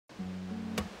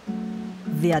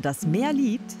Wer das Meer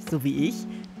liebt, so wie ich,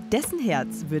 dessen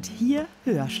Herz wird hier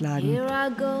höher schlagen.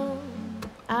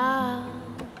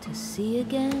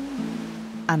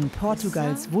 An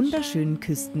Portugals wunderschönen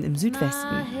Küsten im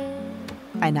Südwesten.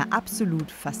 Einer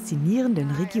absolut faszinierenden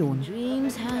Region.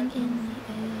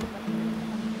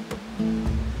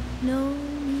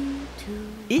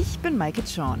 Ich bin Maike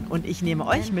Tschorn und ich nehme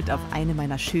euch mit auf eine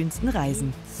meiner schönsten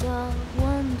Reisen.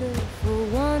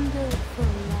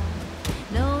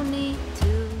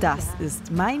 Das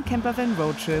ist mein Campervan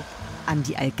Roadtrip an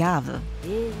die Algarve.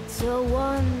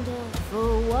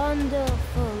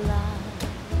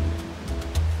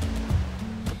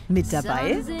 Mit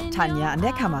dabei Tanja an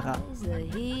der Kamera.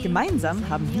 Gemeinsam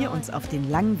haben wir uns auf den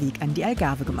langen Weg an die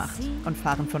Algarve gemacht und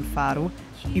fahren von Faro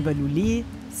über Loulé,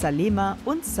 Salema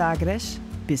und Sagres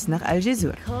bis nach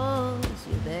Algesur.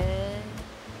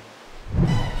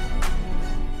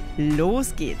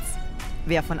 Los geht's!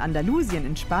 Wer von Andalusien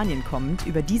in Spanien kommt,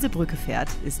 über diese Brücke fährt,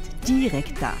 ist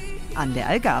direkt da, an der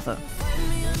Algarve.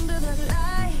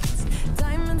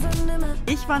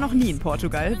 Ich war noch nie in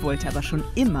Portugal, wollte aber schon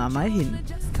immer mal hin.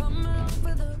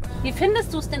 Wie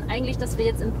findest du es denn eigentlich, dass wir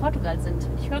jetzt in Portugal sind?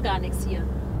 Ich höre gar nichts hier.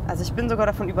 Also ich bin sogar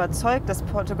davon überzeugt, dass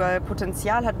Portugal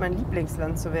Potenzial hat, mein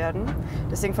Lieblingsland zu werden.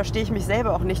 Deswegen verstehe ich mich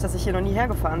selber auch nicht, dass ich hier noch nie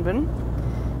hergefahren bin.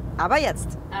 Aber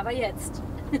jetzt. Aber jetzt.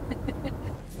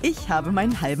 Ich habe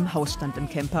meinen halben Hausstand im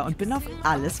Camper und bin auf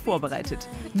alles vorbereitet.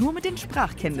 Nur mit den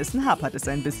Sprachkenntnissen hapert es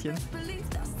ein bisschen.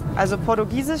 Also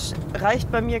Portugiesisch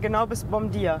reicht bei mir genau bis Bom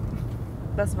dia.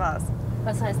 Das war's.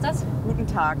 Was heißt das? Guten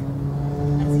Tag.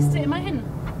 Dann siehst du immerhin.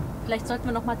 Vielleicht sollten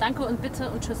wir noch mal Danke und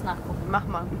Bitte und Tschüss nachgucken. Mach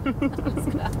mal. Alles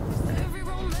klar.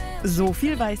 So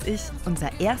viel weiß ich. Unser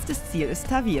erstes Ziel ist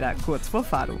Tavira, kurz vor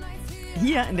Faro.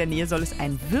 Hier in der Nähe soll es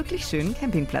einen wirklich schönen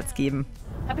Campingplatz geben.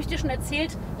 Habe ich dir schon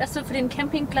erzählt, dass wir für den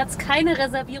Campingplatz keine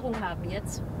Reservierung haben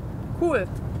jetzt? Cool.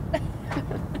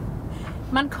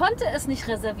 Man konnte es nicht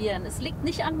reservieren. Es liegt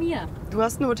nicht an mir. Du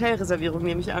hast eine Hotelreservierung,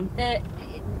 nehme ich an.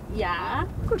 Ja.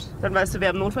 Gut, dann weißt du,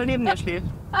 wer im Notfall neben dir schläft.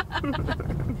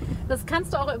 Das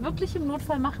kannst du auch wirklich im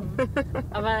Notfall machen.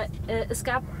 Aber es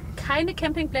gab keine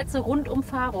Campingplätze rund um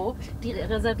Faro, die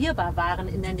reservierbar waren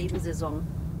in der Nebensaison.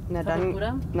 Na Verrückt, dann,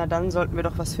 oder? na dann sollten wir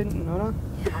doch was finden, oder?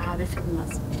 Ja, wir finden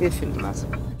was. Wir finden was.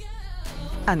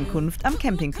 Ankunft am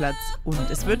Campingplatz und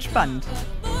es wird spannend.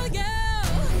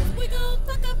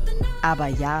 Aber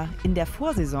ja, in der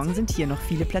Vorsaison sind hier noch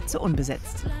viele Plätze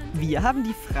unbesetzt. Wir haben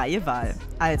die freie Wahl.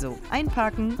 Also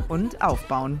einparken und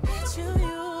aufbauen.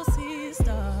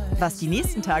 Was die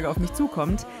nächsten Tage auf mich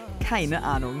zukommt, keine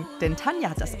Ahnung. Denn Tanja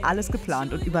hat das alles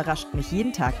geplant und überrascht mich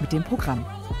jeden Tag mit dem Programm.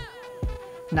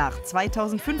 Nach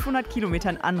 2500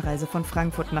 Kilometern Anreise von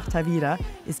Frankfurt nach Tavira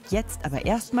ist jetzt aber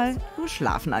erstmal nur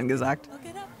Schlafen angesagt.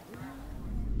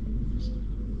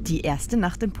 Die erste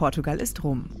Nacht in Portugal ist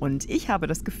rum und ich habe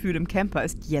das Gefühl, im Camper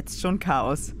ist jetzt schon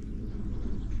Chaos.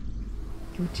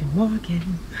 Guten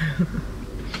Morgen.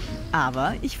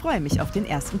 Aber ich freue mich auf den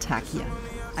ersten Tag hier.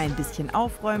 Ein bisschen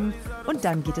aufräumen und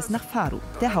dann geht es nach Faro,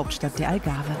 der Hauptstadt der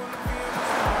Algarve.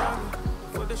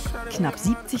 Knapp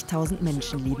 70.000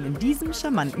 Menschen leben in diesem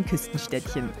charmanten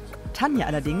Küstenstädtchen. Tanja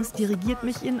allerdings dirigiert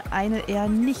mich in eine eher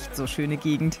nicht so schöne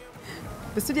Gegend.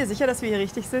 Bist du dir sicher, dass wir hier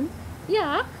richtig sind?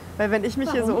 Ja. Weil wenn ich mich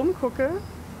hier so umgucke,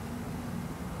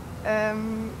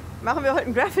 machen wir heute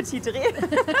einen Graffiti-Dreh.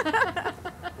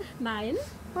 Nein.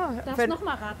 Darfst du noch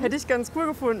mal raten? Hätte ich ganz cool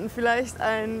gefunden. Vielleicht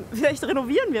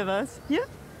renovieren wir was. Hier?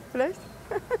 Vielleicht?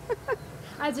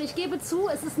 Also ich gebe zu,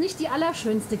 es ist nicht die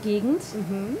allerschönste Gegend,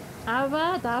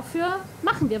 aber dafür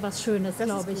machen wir was Schönes,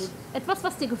 glaube ich. Etwas,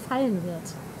 was dir gefallen wird.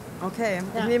 Okay,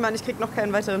 Ja. ich nehme an, ich kriege noch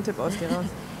keinen weiteren Tipp aus dir raus.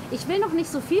 Ich will noch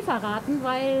nicht so viel verraten,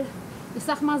 weil, ich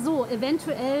sag mal so,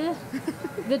 eventuell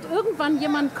wird irgendwann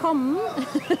jemand kommen,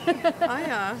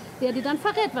 Ja. der dir dann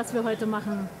verrät, was wir heute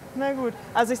machen. Na gut.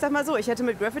 Also ich sag mal so, ich hätte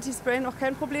mit Graffiti-Sprayen auch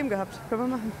kein Problem gehabt. Können wir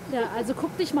machen. Ja, also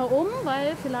guck dich mal um,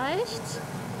 weil vielleicht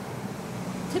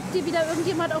tippt dir wieder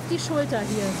irgendjemand auf die Schulter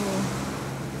hier so.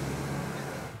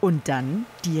 Und dann,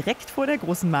 direkt vor der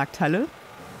großen Markthalle,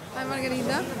 Hi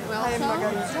Margarita. Hi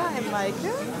Margarita, I'm Maike.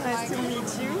 Nice to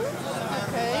meet you.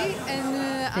 Okay,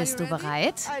 and Bist du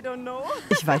bereit? I don't know.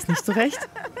 ich weiß nicht so recht.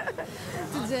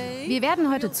 today Wir werden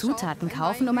heute Zutaten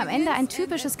kaufen, um am Ende ein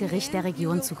typisches Gericht der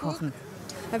Region zu kochen.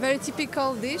 a very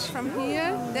typical dish from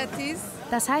here that is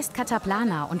Das heißt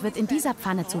Cataplana und wird in dieser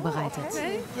Pfanne zubereitet.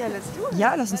 Ja, let's do it.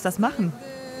 Ja, lass uns das machen.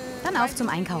 Dann auf zum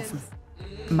Einkaufen.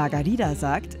 Margarita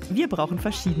sagt, wir brauchen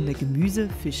verschiedene Gemüse,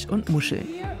 Fisch und Muscheln.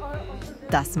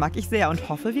 Das mag ich sehr und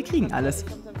hoffe, wir kriegen alles.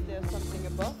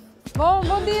 Bom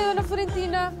dia, Dona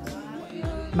Florentina.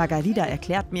 Margarita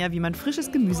erklärt mir, wie man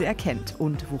frisches Gemüse erkennt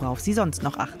und worauf sie sonst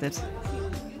noch achtet.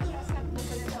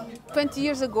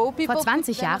 Vor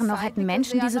 20 Jahren noch hätten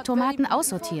Menschen diese Tomaten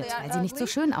aussortiert, weil sie nicht so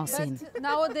schön aussehen.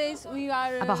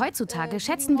 Aber heutzutage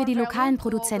schätzen wir die lokalen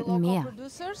Produzenten mehr.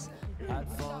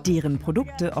 Deren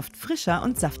Produkte oft frischer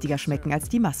und saftiger schmecken als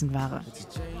die Massenware.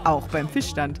 Auch beim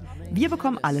Fischstand. Wir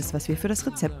bekommen alles, was wir für das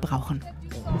Rezept brauchen.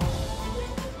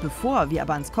 Bevor wir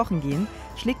aber ans Kochen gehen,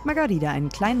 schlägt Margarida einen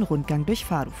kleinen Rundgang durch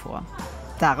Faro vor.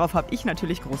 Darauf habe ich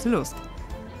natürlich große Lust.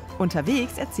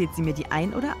 Unterwegs erzählt sie mir die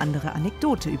ein oder andere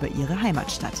Anekdote über ihre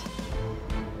Heimatstadt.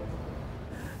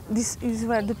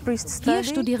 Hier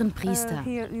studieren Priester.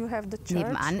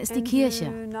 Nebenan ist die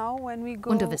Kirche.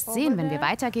 Und du wirst sehen, wenn wir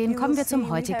weitergehen, kommen wir zum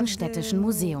heutigen städtischen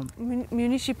Museum.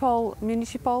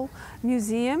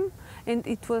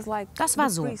 Das war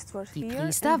so. Die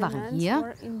Priester waren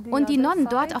hier und die Nonnen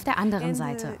dort auf der anderen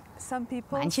Seite.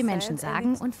 Manche Menschen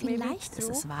sagen, und vielleicht ist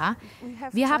es wahr,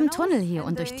 wir haben Tunnel hier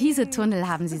und durch diese Tunnel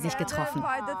haben sie sich getroffen.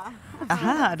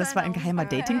 Aha, das war ein geheimer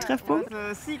Dating-Treffpunkt?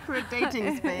 Secret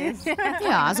Dating Space.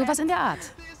 Ja, sowas in der Art.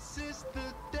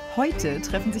 Heute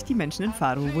treffen sich die Menschen in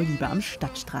Faro wohl lieber am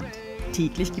Stadtstrand.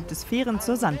 Täglich gibt es Fähren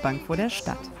zur Sandbank vor der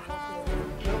Stadt.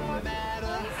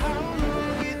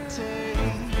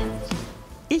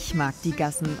 Ich mag die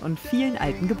Gassen und vielen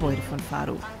alten Gebäude von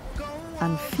Faro.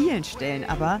 An vielen Stellen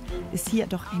aber ist hier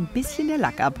doch ein bisschen der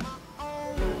Lack ab.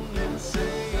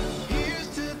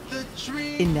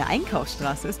 In der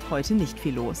Einkaufsstraße ist heute nicht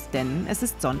viel los, denn es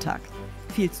ist Sonntag.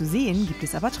 Viel zu sehen gibt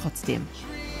es aber trotzdem.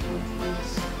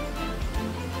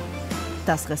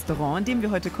 Das Restaurant, in dem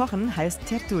wir heute kochen, heißt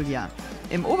Therapie.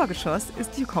 Im Obergeschoss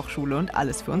ist die Kochschule und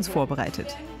alles für uns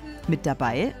vorbereitet. Mit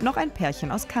dabei noch ein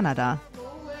Pärchen aus Kanada.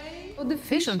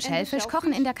 Fisch und Schellfisch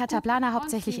kochen in der Cataplana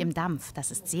hauptsächlich im Dampf. Das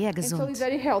ist sehr gesund.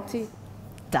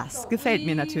 Das gefällt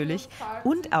mir natürlich.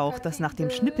 Und auch, dass nach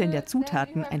dem Schnippeln der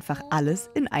Zutaten einfach alles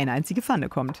in eine einzige Pfanne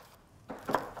kommt.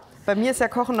 Bei mir ist ja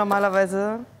Kochen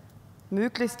normalerweise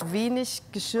möglichst wenig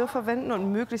Geschirr verwenden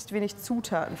und möglichst wenig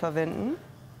Zutaten verwenden,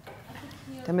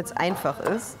 damit es einfach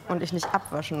ist und ich nicht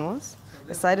abwaschen muss.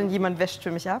 Es sei denn, jemand wäscht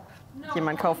für mich ab,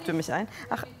 jemand kauft für mich ein.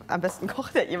 Ach, am besten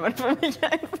kocht ja jemand für mich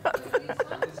einfach.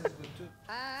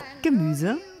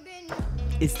 Gemüse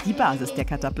ist die Basis der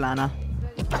Cataplana.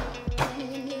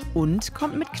 Und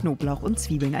kommt mit Knoblauch und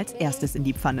Zwiebeln als erstes in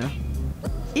die Pfanne.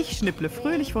 Ich schnipple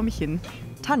fröhlich vor mich hin.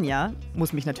 Tanja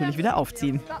muss mich natürlich wieder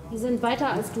aufziehen. Die sind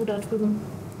weiter als du da drüben.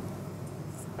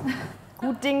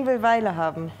 Gut Ding will Weile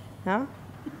haben. Ja?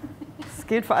 Das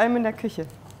gilt vor allem in der Küche.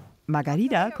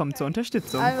 Margarida kommt zur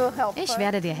Unterstützung. Ich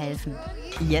werde dir helfen.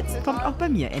 Jetzt kommt auch bei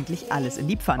mir endlich alles in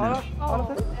die Pfanne.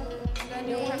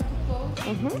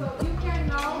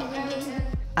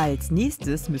 Als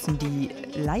nächstes müssen die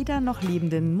leider noch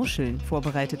lebenden Muscheln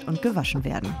vorbereitet und gewaschen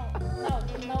werden.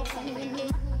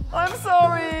 I'm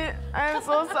sorry. I'm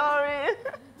so sorry.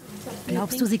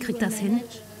 Glaubst du, sie kriegt das hin?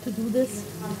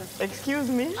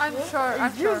 Excuse me? I'm sure.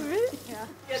 Excuse me?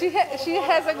 Yeah. She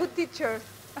has a good teacher.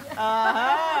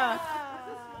 Aha.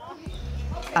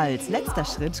 Als letzter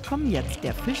Schritt kommen jetzt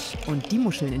der Fisch und die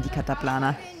Muscheln in die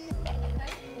Cataplana.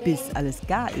 Bis alles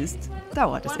gar ist,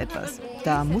 dauert es etwas.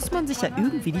 Da muss man sich ja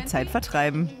irgendwie die Zeit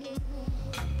vertreiben.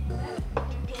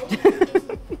 It's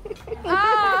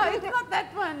not that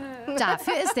one.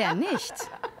 Dafür ist er nicht.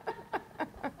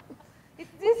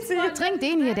 Trink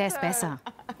den hier, der ist besser.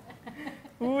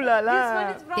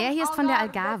 Lala. Der hier ist von der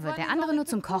Algarve, der andere nur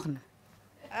zum Kochen.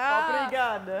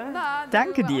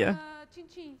 Danke dir.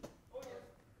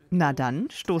 Na dann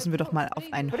stoßen wir doch mal auf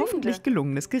ein hoffentlich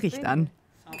gelungenes Gericht an.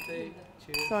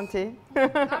 Santé.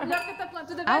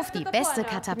 Auf die beste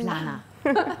Cataplana.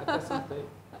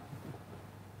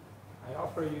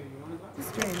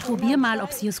 Probier mal,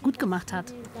 ob sie es gut gemacht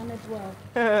hat.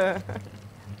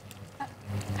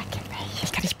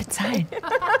 Ich kann dich bezahlen.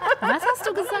 Was hast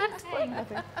du gesagt?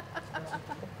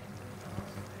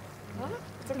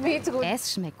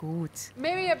 Es schmeckt gut.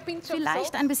 Maybe a pinch of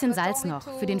Vielleicht ein bisschen Salz noch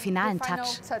für den finalen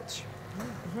Touch.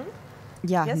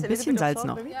 Ja, Yes, ein a bisschen little bit Salz of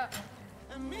noch. salt,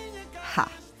 maybe? Ha!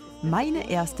 Meine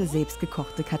erste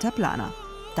selbstgekochte Cataplana.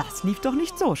 Das lief doch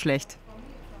nicht so schlecht.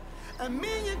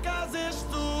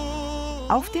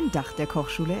 Auf dem Dach der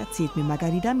Kochschule erzählt mir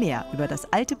Margarida mehr über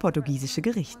das alte portugiesische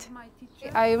Gericht.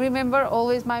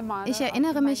 Ich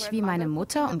erinnere mich, wie meine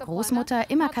Mutter und Großmutter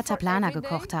immer Cataplana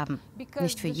gekocht haben.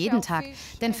 Nicht für jeden Tag,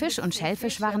 denn Fisch und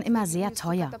Schellfisch waren immer sehr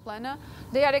teuer.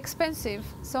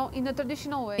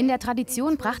 In der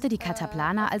Tradition brachte die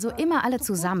Cataplana also immer alle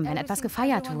zusammen, wenn etwas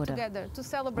gefeiert wurde.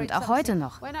 Und auch heute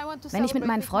noch. Wenn ich mit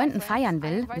meinen Freunden feiern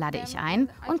will, lade ich ein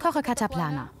und koche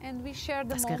Cataplana.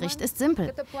 Das Gericht ist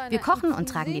simpel. Wir kochen und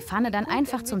tragen die Pfanne dann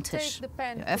einfach zum Tisch.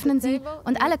 Wir öffnen sie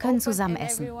und alle können zusammen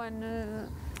essen.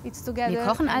 Wir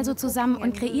kochen also zusammen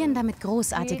und kreieren damit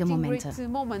großartige Momente.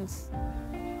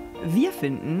 Wir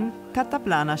finden,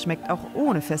 Cataplana schmeckt auch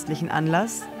ohne festlichen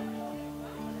Anlass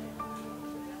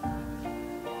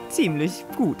ziemlich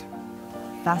gut.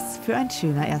 Was für ein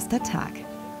schöner erster Tag.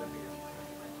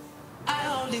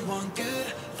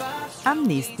 Am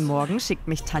nächsten Morgen schickt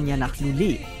mich Tanja nach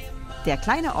Loulé. Der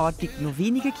kleine Ort liegt nur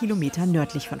wenige Kilometer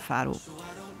nördlich von Faro.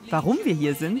 Warum wir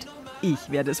hier sind?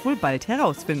 Ich werde es wohl bald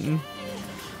herausfinden.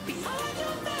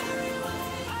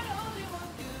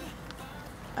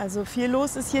 Also viel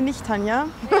los ist hier nicht, Tanja.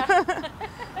 Ja.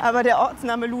 Aber der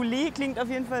Ortsname Loulé klingt auf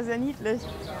jeden Fall sehr niedlich.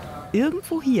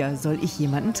 Irgendwo hier soll ich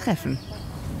jemanden treffen.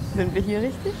 Sind wir hier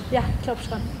richtig? Ja, ich glaube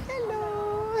schon.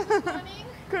 Hello.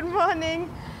 Good morning.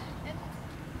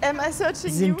 Am I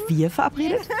searching Sind you? wir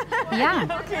verabredet? Ja.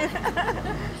 Okay.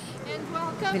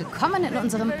 Willkommen in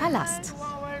unserem Palast.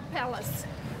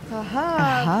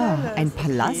 Aha, ein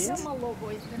Palast?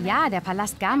 Ja, der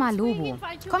Palast Gama Lobo.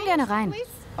 Komm gerne rein.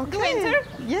 Okay.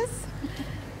 Yes.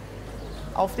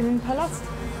 Auf in den Palast.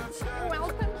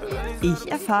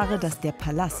 Ich erfahre, dass der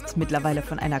Palast mittlerweile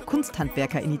von einer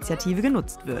Kunsthandwerkerinitiative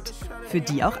genutzt wird, für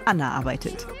die auch Anna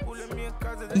arbeitet.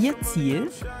 Ihr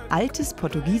Ziel? Altes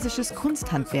portugiesisches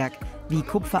Kunsthandwerk, wie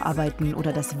Kupferarbeiten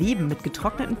oder das Weben mit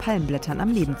getrockneten Palmblättern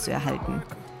am Leben zu erhalten.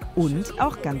 Und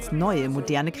auch ganz neue,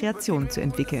 moderne Kreationen zu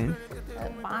entwickeln.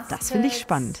 Das finde ich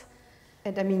spannend.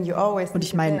 Und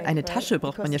ich meine, eine Tasche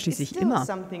braucht man ja schließlich immer.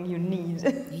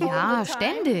 Ja,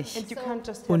 ständig.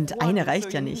 Und eine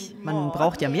reicht ja nicht. Man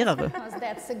braucht ja mehrere.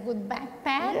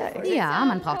 Ja,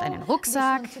 man braucht einen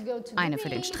Rucksack, eine für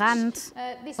den Strand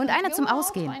und eine zum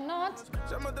Ausgehen.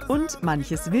 Und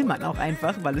manches will man auch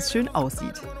einfach, weil es schön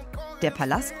aussieht. Der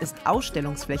Palast ist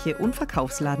Ausstellungsfläche und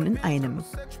Verkaufsladen in einem.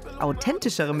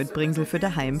 Authentischere Mitbringsel für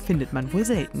daheim findet man wohl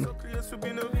selten.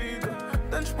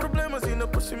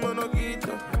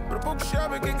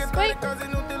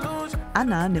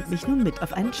 Anna nimmt mich nun mit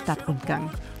auf einen Stadtrundgang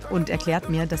und erklärt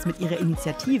mir, dass mit ihrer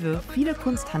Initiative viele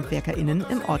KunsthandwerkerInnen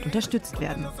im Ort unterstützt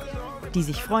werden, die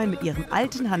sich freuen, mit ihrem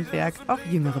alten Handwerk auch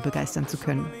Jüngere begeistern zu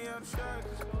können.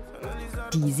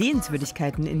 Die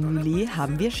Sehenswürdigkeiten in Loulé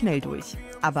haben wir schnell durch.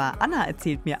 Aber Anna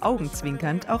erzählt mir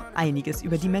augenzwinkernd auch einiges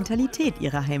über die Mentalität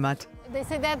ihrer Heimat.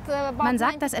 Man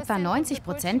sagt, dass etwa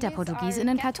 90% der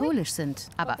Portugiesinnen katholisch sind.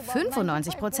 Aber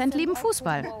 95% lieben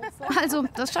Fußball. Also,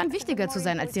 das scheint wichtiger zu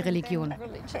sein als die Religion.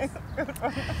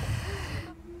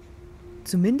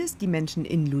 Zumindest die Menschen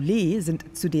in Loulé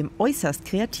sind zudem äußerst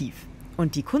kreativ.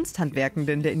 Und die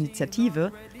Kunsthandwerkenden der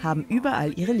Initiative haben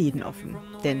überall ihre Läden offen.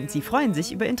 Denn sie freuen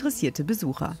sich über interessierte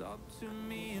Besucher.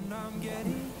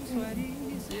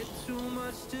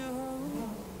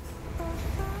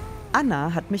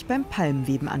 Anna hat mich beim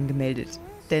Palmweben angemeldet.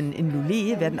 Denn in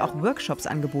Loulé werden auch Workshops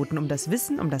angeboten, um das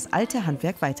Wissen um das alte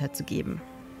Handwerk weiterzugeben.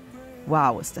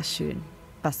 Wow, ist das schön,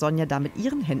 was Sonja da mit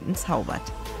ihren Händen zaubert.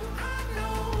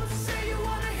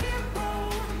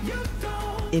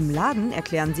 Im Laden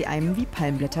erklären sie einem, wie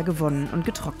Palmblätter gewonnen und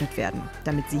getrocknet werden,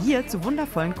 damit sie hier zu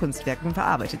wundervollen Kunstwerken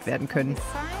verarbeitet werden können.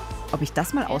 Ob ich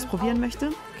das mal ausprobieren möchte?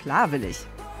 Klar will ich.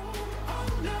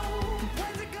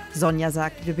 Sonja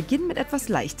sagt, wir beginnen mit etwas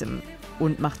Leichtem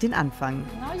und macht den Anfang.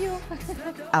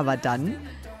 Aber dann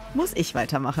muss ich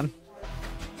weitermachen.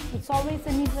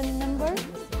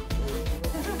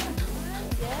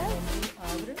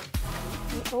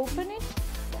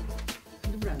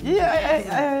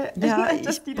 Ja,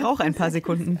 ich brauche ein paar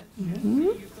Sekunden.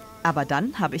 Aber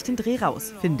dann habe ich den Dreh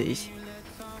raus, finde ich.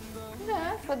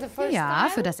 Ja,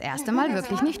 für das erste Mal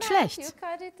wirklich nicht schlecht.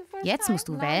 Jetzt musst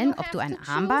du wählen, ob du ein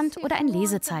Armband oder ein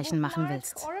Lesezeichen machen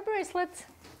willst.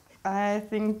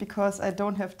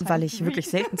 Weil ich wirklich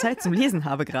selten Zeit zum Lesen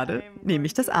habe gerade, nehme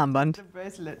ich das Armband.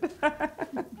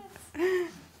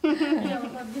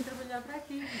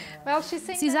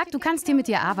 Sie sagt, du kannst hier mit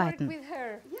ihr arbeiten.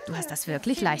 Du hast das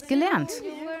wirklich leicht gelernt.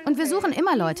 Und wir suchen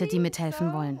immer Leute, die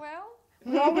mithelfen wollen.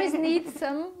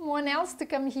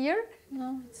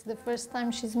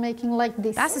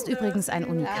 Das ist übrigens ein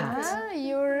Unikat.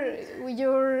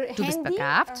 Du bist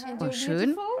begabt und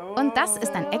schön und das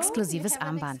ist ein exklusives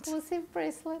Armband.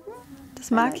 Das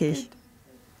mag ich.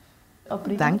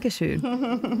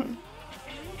 Dankeschön.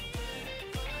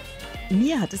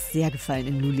 Mir hat es sehr gefallen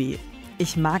in Loulé.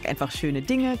 Ich mag einfach schöne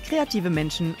Dinge, kreative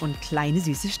Menschen und kleine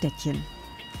süße Städtchen.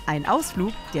 Ein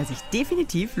Ausflug, der sich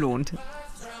definitiv lohnt.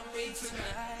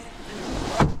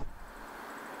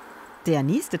 Der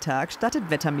nächste Tag startet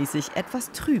wettermäßig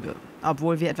etwas trübe,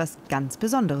 obwohl wir etwas ganz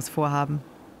Besonderes vorhaben.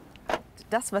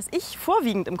 Das, was ich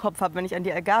vorwiegend im Kopf habe, wenn ich an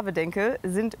die Algarve denke,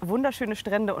 sind wunderschöne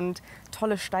Strände und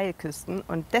tolle Steilküsten.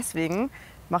 Und deswegen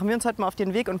machen wir uns heute mal auf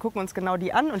den Weg und gucken uns genau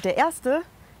die an. Und der erste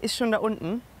ist schon da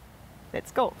unten.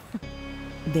 Let's go!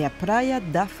 Der Praia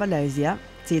da Falésia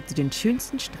zählt zu den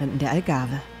schönsten Stränden der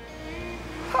Algarve.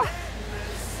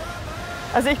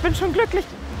 Also ich bin schon glücklich.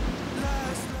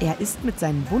 Er ist mit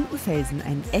seinen bunten Felsen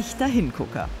ein echter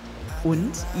Hingucker.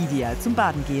 Und ideal zum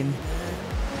Baden gehen.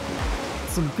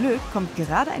 Zum Glück kommt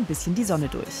gerade ein bisschen die Sonne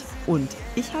durch. Und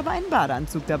ich habe einen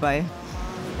Badeanzug dabei.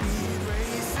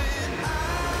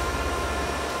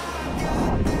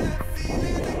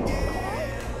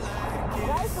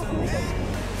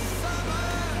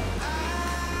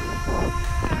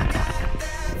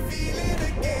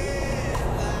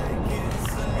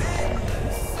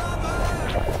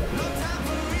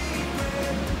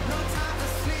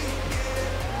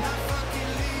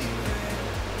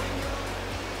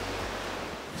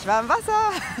 Ich war im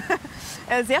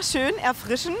Wasser. Sehr schön,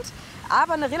 erfrischend,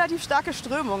 aber eine relativ starke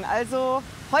Strömung. Also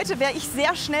heute wäre ich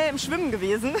sehr schnell im Schwimmen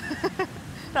gewesen.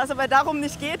 Da es aber darum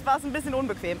nicht geht, war es ein bisschen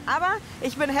unbequem. Aber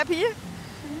ich bin happy,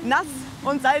 nass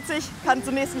und salzig, kann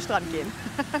zum nächsten Strand gehen.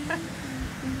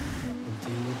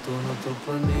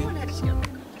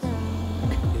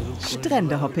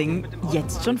 Strändehopping,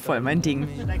 jetzt schon voll mein Ding.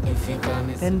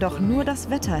 Wenn doch nur das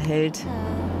Wetter hält.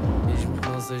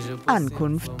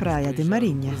 Ankunft Praia de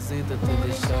Marinha.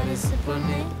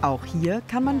 Auch hier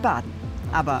kann man baden.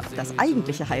 Aber das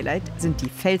eigentliche Highlight sind die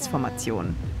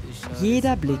Felsformationen.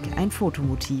 Jeder Blick ein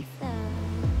Fotomotiv.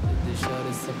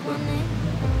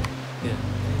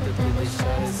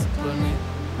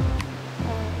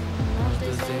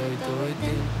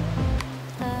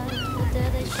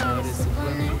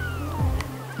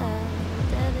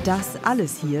 Das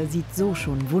alles hier sieht so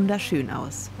schon wunderschön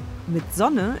aus. Mit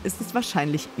Sonne ist es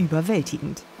wahrscheinlich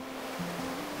überwältigend.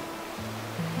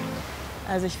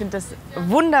 Also ich finde das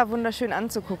wunderschön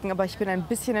anzugucken, aber ich bin ein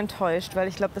bisschen enttäuscht, weil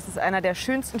ich glaube, das ist einer der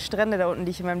schönsten Strände da unten,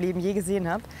 die ich in meinem Leben je gesehen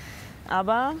habe.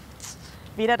 Aber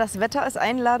weder das Wetter ist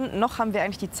einladend, noch haben wir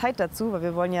eigentlich die Zeit dazu, weil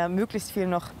wir wollen ja möglichst viel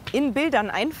noch in Bildern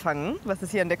einfangen, was es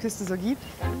hier an der Küste so gibt.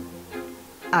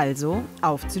 Also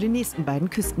auf zu den nächsten beiden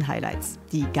Küstenhighlights,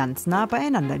 die ganz nah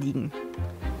beieinander liegen.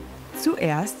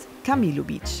 Zuerst Camilo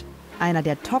Beach, einer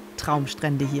der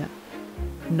Top-Traumstrände hier.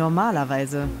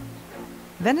 Normalerweise,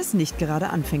 wenn es nicht gerade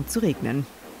anfängt zu regnen.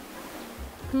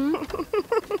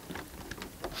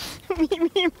 Ich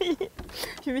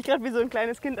fühle mich gerade wie so ein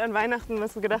kleines Kind an Weihnachten,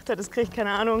 was so gedacht hat, es kriegt,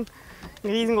 keine Ahnung, ein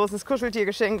riesengroßes Kuscheltier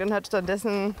geschenkt und hat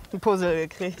stattdessen ein Puzzle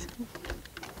gekriegt.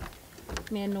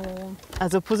 Menno.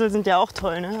 Also Puzzle sind ja auch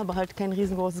toll, ne? Aber halt kein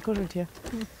riesengroßes Kuscheltier.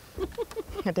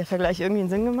 Hat der Vergleich irgendwie einen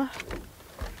Sinn gemacht?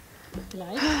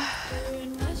 Vielleicht.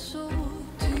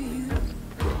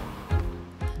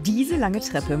 Diese lange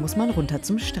Treppe muss man runter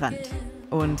zum Strand.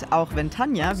 Und auch wenn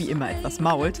Tanja wie immer etwas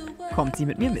mault, kommt sie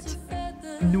mit mir mit.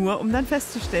 Nur um dann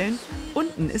festzustellen,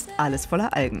 unten ist alles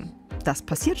voller Algen. Das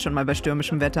passiert schon mal bei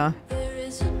stürmischem Wetter.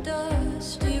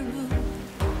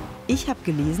 Ich habe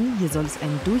gelesen, hier soll es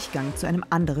einen Durchgang zu einem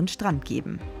anderen Strand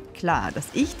geben. Klar, dass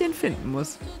ich den finden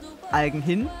muss. Algen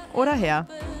hin oder her.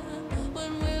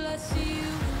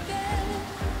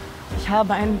 Ich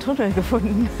habe einen Tunnel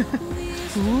gefunden.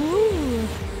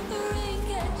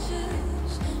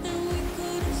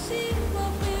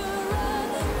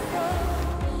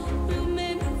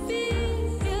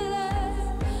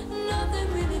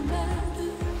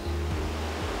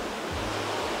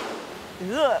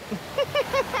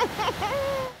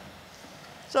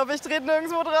 Ich hoffe, ich trete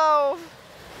nirgendwo drauf.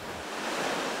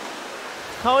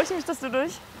 Traue ich mich das so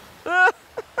durch?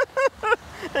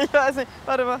 Ich weiß nicht.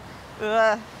 Warte mal.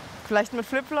 Vielleicht mit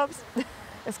Flipflops?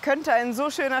 Es könnte ein so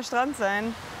schöner Strand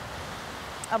sein.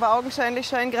 Aber augenscheinlich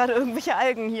scheinen gerade irgendwelche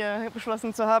Algen hier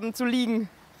beschlossen zu haben, zu liegen.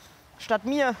 Statt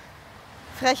mir.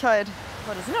 Frechheit.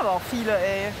 Boah, das sind aber auch viele,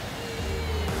 ey.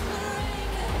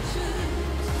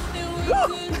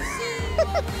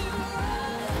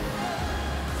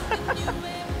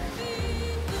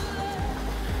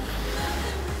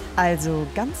 Also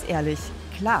ganz ehrlich,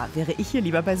 klar wäre ich hier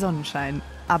lieber bei Sonnenschein.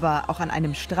 Aber auch an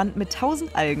einem Strand mit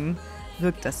 1000 Algen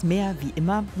wirkt das Meer wie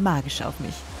immer magisch auf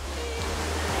mich.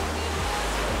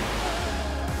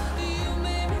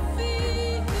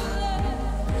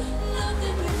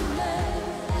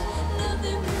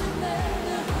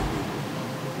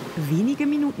 Wenige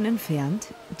Minuten entfernt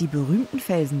die berühmten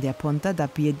Felsen der Ponta da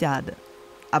Piedade.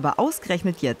 Aber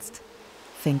ausgerechnet jetzt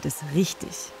fängt es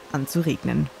richtig an zu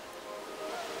regnen.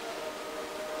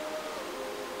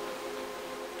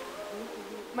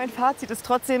 Mein Fazit ist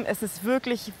trotzdem, es ist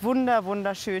wirklich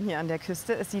wunderschön hier an der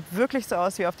Küste. Es sieht wirklich so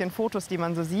aus wie auf den Fotos, die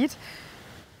man so sieht.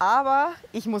 Aber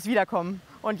ich muss wiederkommen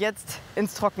und jetzt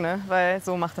ins Trockene, weil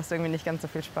so macht das irgendwie nicht ganz so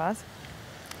viel Spaß.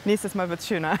 Nächstes Mal wird es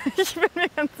schöner, ich bin mir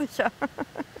ganz sicher.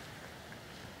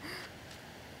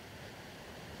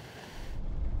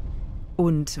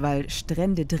 Und weil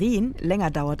Strände drehen länger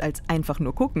dauert als einfach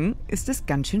nur gucken, ist es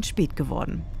ganz schön spät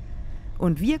geworden.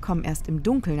 Und wir kommen erst im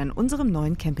Dunkeln an unserem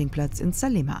neuen Campingplatz in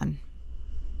Salema an.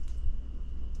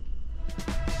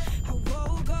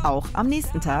 Auch am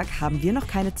nächsten Tag haben wir noch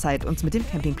keine Zeit, uns mit dem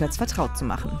Campingplatz vertraut zu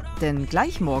machen. Denn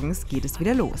gleich morgens geht es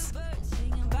wieder los.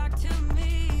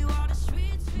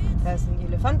 Da ist ein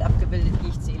Elefant abgebildet, gehe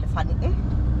ich zu Elefanten.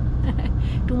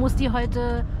 Du musst die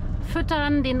heute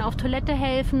füttern, denen auf Toilette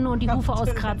helfen und die Hufe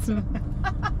auskratzen.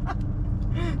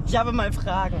 Ich habe mal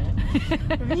Fragen.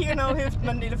 Wie genau hilft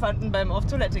man Elefanten beim auf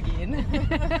Toilette gehen?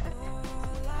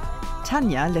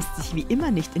 Tanja lässt sich wie immer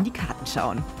nicht in die Karten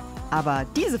schauen. Aber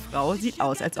diese Frau sieht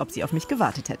aus, als ob sie auf mich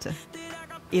gewartet hätte.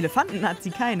 Elefanten hat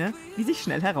sie keine, wie sich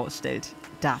schnell herausstellt.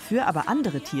 Dafür aber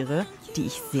andere Tiere, die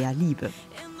ich sehr liebe.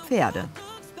 Pferde.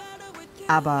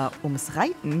 Aber ums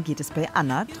Reiten geht es bei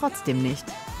Anna trotzdem nicht.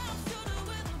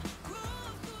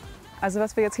 Also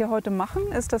was wir jetzt hier heute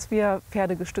machen, ist, dass wir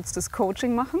pferdegestütztes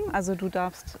Coaching machen. Also du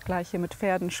darfst gleich hier mit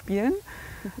Pferden spielen.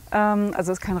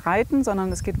 Also es ist kein Reiten,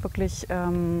 sondern es geht wirklich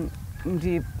um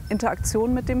die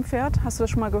Interaktion mit dem Pferd. Hast du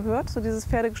das schon mal gehört, so dieses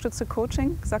pferdegestützte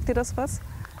Coaching? Sagt dir das was?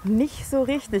 Nicht so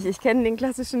richtig. Ich kenne den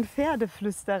klassischen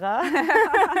Pferdeflüsterer.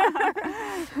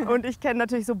 Und ich kenne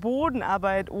natürlich so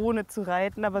Bodenarbeit ohne zu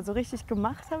reiten, aber so richtig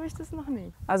gemacht habe ich das noch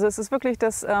nie. Also es ist wirklich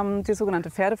die sogenannte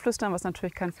Pferdeflüstern, was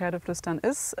natürlich kein Pferdeflüstern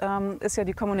ist ja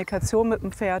die Kommunikation mit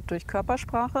dem Pferd durch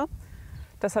Körpersprache.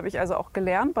 Das habe ich also auch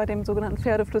gelernt bei dem sogenannten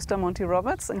Pferdeflüster Monty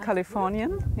Roberts in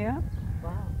Kalifornien. Ja.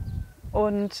 Wow.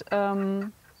 Und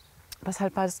was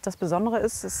halt das Besondere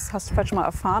ist, das hast du vielleicht schon mal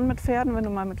erfahren mit Pferden, wenn du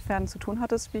mal mit Pferden zu tun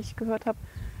hattest, wie ich gehört habe.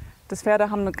 Das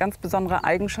Pferde haben eine ganz besondere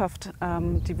Eigenschaft,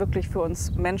 die wirklich für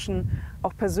uns Menschen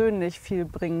auch persönlich viel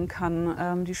bringen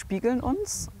kann. Die spiegeln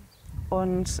uns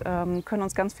und können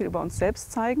uns ganz viel über uns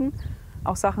selbst zeigen.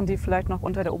 Auch Sachen, die vielleicht noch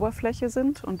unter der Oberfläche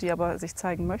sind und die aber sich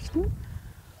zeigen möchten.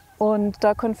 Und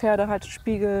da können Pferde halt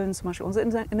spiegeln, zum Beispiel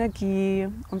unsere Energie,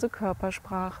 unsere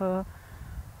Körpersprache.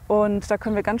 Und da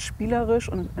können wir ganz spielerisch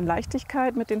und in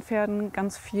Leichtigkeit mit den Pferden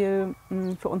ganz viel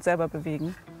für uns selber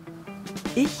bewegen.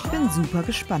 Ich bin super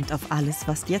gespannt auf alles,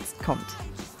 was jetzt kommt.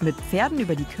 Mit Pferden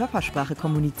über die Körpersprache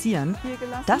kommunizieren,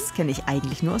 das kenne ich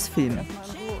eigentlich nur aus Filmen.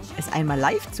 Es einmal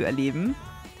live zu erleben,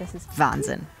 das ist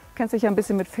Wahnsinn. Du kennst dich ja ein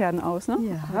bisschen mit Pferden aus, ne?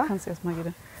 Ja. Du kannst erst mal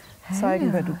jeder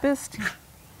zeigen, wer du bist.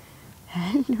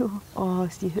 Hallo. Oh,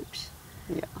 ist die hübsch.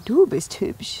 Ja. Du bist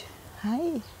hübsch.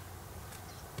 Hi.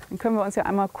 Dann können wir uns ja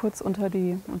einmal kurz unter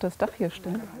das Dach hier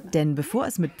stellen. Denn bevor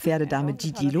es mit Pferdedame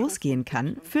Gigi losgehen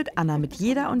kann, führt Anna mit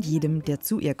jeder und jedem, der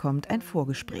zu ihr kommt, ein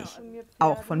Vorgespräch.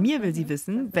 Auch von mir will sie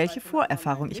wissen, welche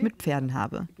Vorerfahrung ich mit Pferden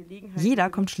habe. Jeder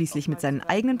kommt schließlich mit seinen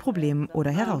eigenen Problemen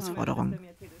oder Herausforderungen.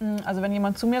 Also wenn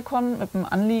jemand zu mir kommt mit einem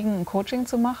Anliegen, ein Coaching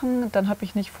zu machen, dann habe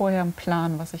ich nicht vorher einen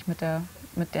Plan, was ich mit der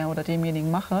oder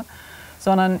demjenigen mache,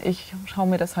 sondern ich schaue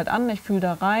mir das halt an, ich fühle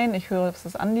da rein, ich höre, was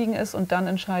das Anliegen ist und dann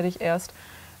entscheide ich erst,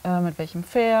 mit welchem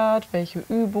Pferd, welche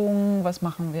Übungen, was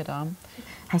machen wir da.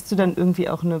 Hast du dann irgendwie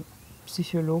auch eine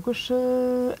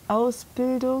psychologische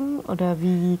Ausbildung oder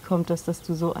wie kommt das, dass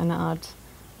du so eine Art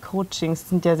Coachings, das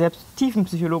sind ja sehr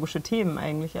tiefenpsychologische Themen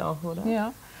eigentlich auch, oder?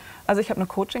 Ja, also ich habe eine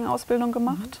Coaching-Ausbildung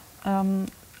gemacht.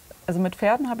 Also mit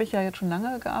Pferden habe ich ja jetzt schon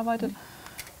lange gearbeitet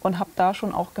und habe da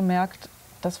schon auch gemerkt,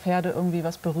 dass Pferde irgendwie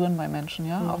was berühren bei Menschen.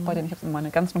 Ja? Auch bei denen, ich habe meine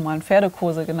ganz normalen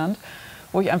Pferdekurse genannt,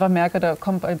 wo ich einfach merke, da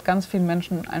kommt bei ganz vielen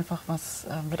Menschen einfach was,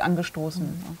 wird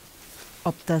angestoßen.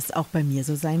 Ob das auch bei mir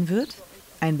so sein wird?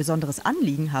 Ein besonderes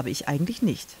Anliegen habe ich eigentlich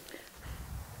nicht.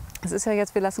 Es ist ja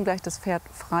jetzt, wir lassen gleich das Pferd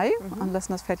frei und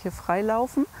lassen das Pferd hier frei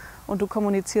laufen und du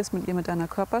kommunizierst mit ihr mit deiner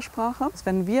Körpersprache.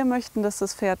 Wenn wir möchten, dass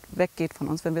das Pferd weggeht von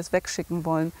uns, wenn wir es wegschicken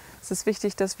wollen, ist es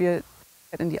wichtig, dass wir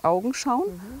in die Augen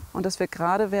schauen und dass wir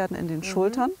gerade werden in den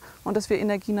Schultern und dass wir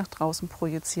Energie nach draußen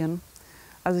projizieren.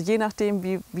 Also je nachdem,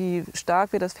 wie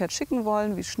stark wir das Pferd schicken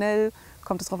wollen, wie schnell,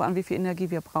 kommt es darauf an, wie viel Energie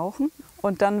wir brauchen.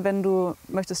 Und dann, wenn du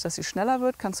möchtest, dass sie schneller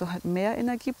wird, kannst du halt mehr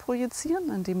Energie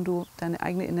projizieren, indem du deine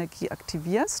eigene Energie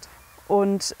aktivierst.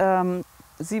 Und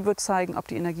sie wird zeigen, ob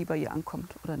die Energie bei ihr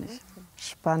ankommt oder nicht.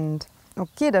 Spannend.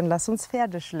 Okay, dann lass uns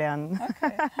Pferdisch lernen.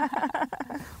 Okay.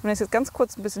 Und wenn ich jetzt ganz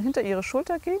kurz ein bisschen hinter ihre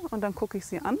Schulter gehe und dann gucke ich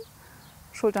sie an,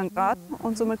 Schultern gerade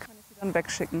und somit kann ich sie dann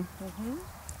wegschicken.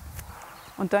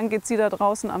 Und dann geht sie da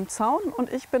draußen am Zaun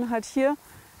und ich bin halt hier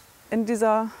in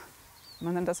dieser,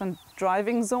 man nennt das dann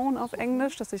Driving Zone auf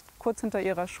Englisch, dass ich kurz hinter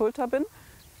ihrer Schulter bin.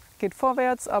 Geht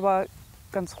vorwärts, aber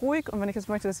ganz ruhig. Und wenn ich jetzt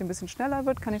möchte, dass sie ein bisschen schneller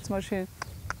wird, kann ich zum Beispiel ein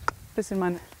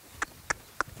bisschen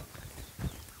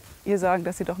ihr sagen,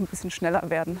 dass sie doch ein bisschen schneller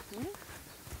werden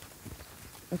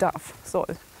darf,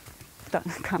 soll, dann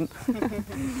kann.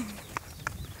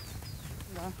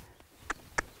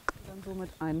 Dann so mit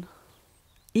ein.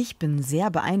 Ich bin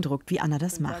sehr beeindruckt, wie Anna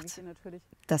das macht.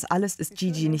 Das alles ist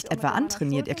Gigi nicht etwa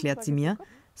antrainiert, erklärt sie mir,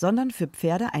 sondern für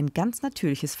Pferde ein ganz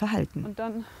natürliches Verhalten. Und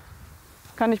dann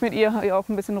kann ich mit ihr auch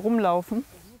ein bisschen rumlaufen.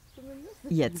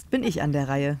 Jetzt bin ich an der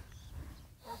Reihe.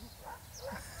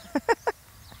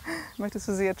 Möchtest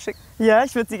du sie jetzt schicken? Ja,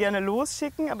 ich würde sie gerne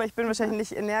losschicken, aber ich bin wahrscheinlich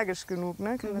nicht energisch genug.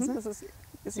 Ne? Das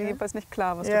ist jedenfalls nicht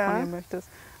klar, was du von ihr möchtest.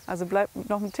 Also bleib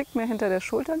noch einen Tick mehr hinter der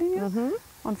Schulterlinie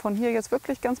und von hier jetzt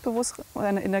wirklich ganz bewusst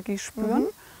deine Energie spüren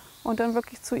und dann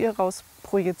wirklich zu ihr raus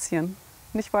projizieren.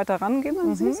 Nicht weiter rangehen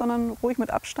an sie, sondern ruhig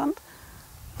mit Abstand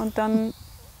und dann,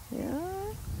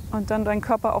 deinen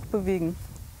Körper auch bewegen.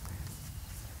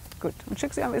 Gut, und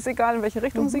schick sie an, ist egal in welche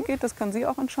Richtung sie geht, das kann sie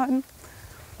auch entscheiden.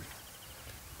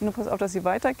 Nur pass auf, dass sie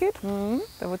weitergeht.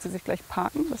 Da wird sie sich gleich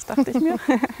parken, das dachte ich mir.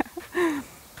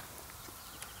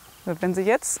 Wenn sie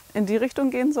jetzt in die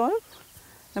Richtung gehen soll,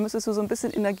 dann müsstest du so ein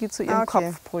bisschen Energie zu ihrem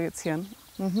Kopf projizieren.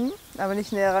 Aber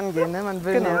nicht näher rangehen, ne? Man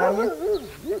will näher rangehen.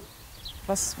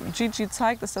 Was Gigi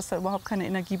zeigt, ist, dass da überhaupt keine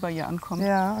Energie bei ihr ankommt.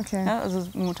 Ja, okay. Ja, also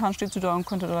momentan steht sie da und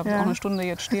könnte da auch eine Stunde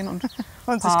jetzt stehen und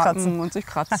sich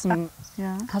kratzen.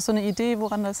 Ja. Hast du eine Idee,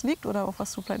 woran das liegt oder auch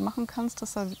was du vielleicht machen kannst,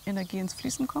 dass da Energie ins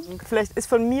Fließen kommt? Vielleicht ist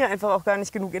von mir einfach auch gar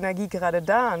nicht genug Energie gerade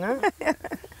da, ne?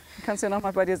 Du kannst ja noch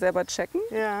mal bei dir selber checken.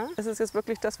 Ja. Ist es jetzt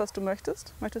wirklich das, was du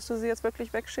möchtest? Möchtest du sie jetzt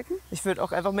wirklich wegschicken? Ich würde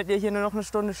auch einfach mit ihr hier nur noch eine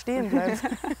Stunde stehen bleiben.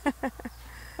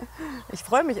 Ich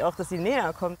freue mich auch, dass sie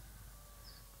näher kommt.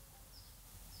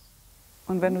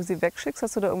 Und wenn du sie wegschickst,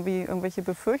 hast du da irgendwelche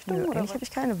Befürchtungen? Oder eigentlich habe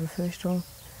ich keine Befürchtung.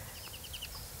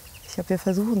 Ich glaube, wir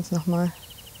versuchen es noch mal.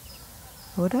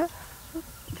 Oder?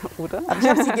 Oder? Aber ich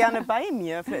habe sie gerne bei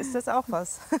mir. Vielleicht ist das auch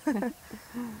was.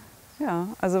 Ja,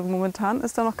 also momentan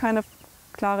ist da noch keine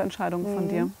klare Entscheidung von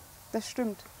dir. Das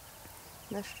stimmt.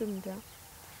 Das stimmt, ja.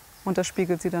 Und das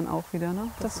spiegelt sie dann auch wieder, ne?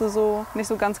 Dass du so nicht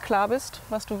so ganz klar bist,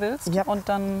 was du willst. Ja. Und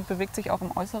dann bewegt sich auch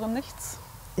im Äußeren nichts.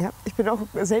 Ja, ich bin auch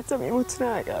seltsam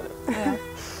emotional gerade. Ja.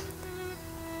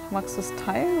 Magst du es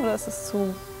teilen oder ist es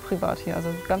zu privat hier? Also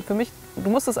für mich, du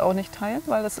musst es auch nicht teilen,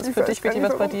 weil das ist für dich wichtig,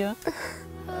 was bei dir.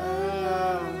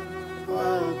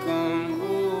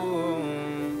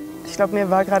 Ich glaube, mir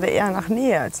war gerade eher nach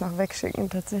Nähe als nach Wegschicken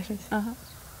tatsächlich. Aha.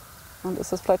 Und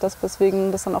ist das vielleicht das,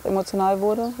 weswegen das dann auch emotional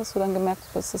wurde? Hast du dann gemerkt,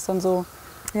 dass es dann so,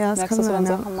 merkst, dass du dann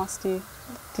Sachen machst, die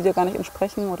dir gar nicht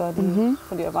entsprechen oder die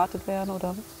von dir erwartet werden?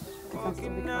 Oder wie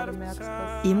du gerade merkst,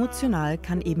 Emotional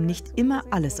kann eben nicht immer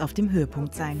alles auf dem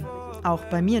Höhepunkt sein. Auch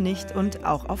bei mir nicht und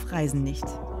auch auf Reisen nicht.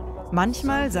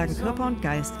 Manchmal sagen Körper und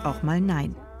Geist auch mal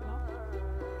Nein.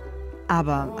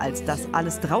 Aber als das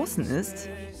alles draußen ist,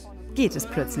 geht es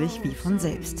plötzlich wie von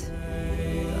selbst.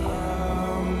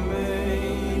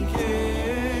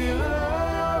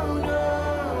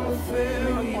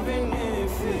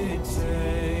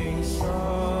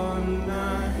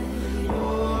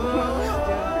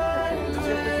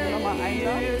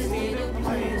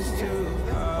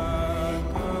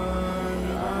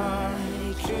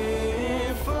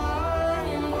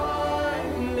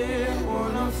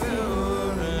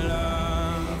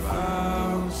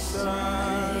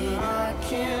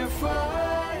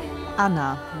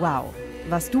 Anna, wow,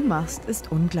 was du machst,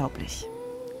 ist unglaublich.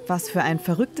 Was für ein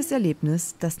verrücktes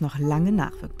Erlebnis, das noch lange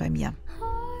nachwirkt bei mir.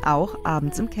 Auch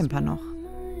abends im Camper noch.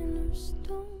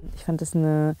 Ich fand das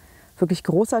eine wirklich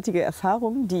großartige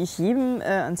Erfahrung, die ich jedem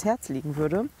ans Herz legen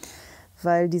würde.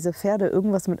 Weil diese Pferde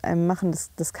irgendwas mit einem machen,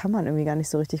 das kann man irgendwie gar nicht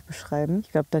so richtig beschreiben.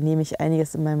 Ich glaube, da nehme ich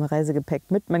einiges in meinem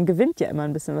Reisegepäck mit. Man gewinnt ja immer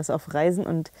ein bisschen was auf Reisen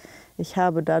und ich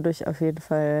habe dadurch auf jeden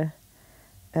Fall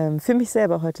für mich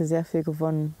selber heute sehr viel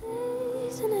gewonnen.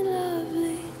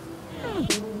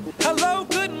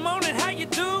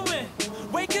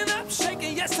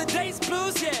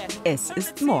 Es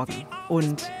ist morgen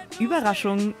und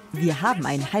Überraschung, wir haben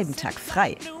einen halben Tag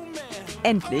frei.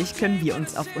 Endlich können wir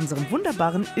uns auf unserem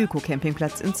wunderbaren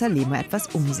Öko-Campingplatz in Salema etwas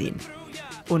umsehen.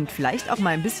 Und vielleicht auch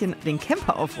mal ein bisschen den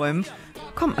Camper aufräumen,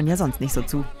 kommt man ja sonst nicht so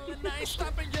zu.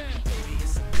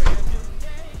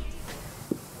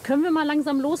 Können wir mal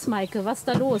langsam los, Maike? Was ist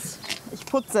da los? Ich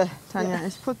putze, Tanja,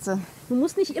 ich putze. Du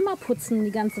musst nicht immer putzen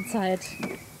die ganze Zeit.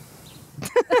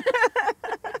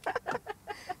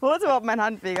 Wo ist überhaupt mein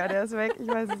Handweger? Der ist weg, ich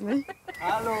weiß es nicht.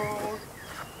 Hallo.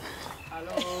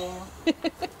 Hallo.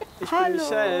 Ich bin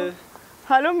Michelle.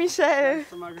 Hallo Michelle.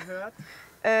 Hast du mal gehört?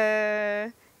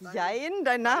 Jein,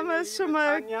 dein Name ist schon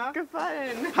mal Tanja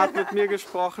gefallen. hat mit mir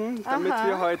gesprochen, damit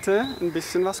wir heute ein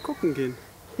bisschen was gucken gehen.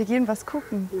 Wir gehen was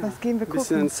gucken. Ja. Was gehen wir Ein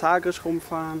bisschen gucken? in Sagres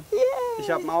rumfahren. Yay. Ich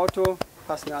habe ein Auto,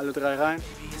 passen wir alle drei rein.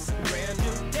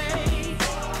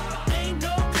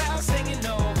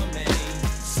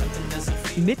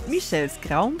 Mit Michels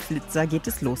grauem Flitzer geht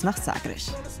es los nach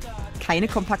Sagres. keine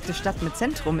kompakte Stadt mit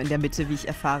Zentrum in der Mitte, wie ich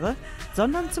erfahre,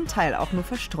 sondern zum Teil auch nur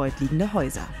verstreut liegende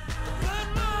Häuser.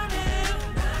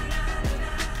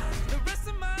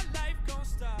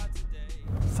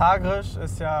 Sagres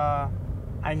ist ja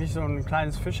eigentlich so ein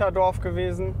kleines Fischerdorf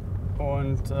gewesen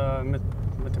und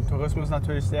mit dem Tourismus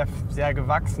natürlich sehr, sehr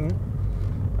gewachsen.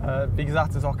 Wie gesagt,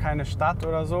 es ist auch keine Stadt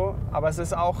oder so, aber es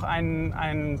ist auch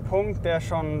ein Punkt, der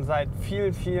schon seit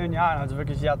vielen, vielen Jahren, also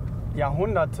wirklich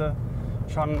Jahrhunderte,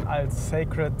 schon als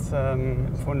sacred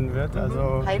empfunden wird.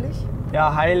 Also, heilig?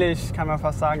 Ja, heilig kann man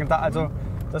fast sagen. Also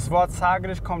das Wort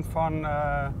Sagres kommt von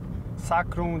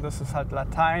Sacrum, das ist halt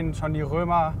Latein. Schon die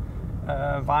Römer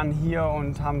waren hier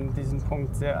und haben diesen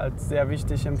Punkt als sehr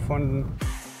wichtig empfunden.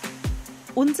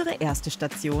 Unsere erste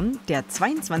Station, der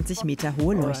 22 Meter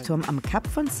hohe Leuchtturm am Kap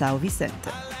von São Vicente,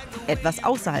 etwas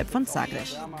außerhalb von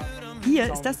Sagres.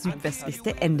 Hier ist das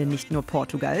südwestlichste Ende nicht nur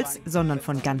Portugals, sondern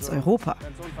von ganz Europa.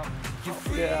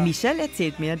 Michel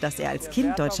erzählt mir, dass er als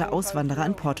Kind deutscher Auswanderer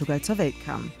in Portugal zur Welt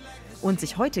kam und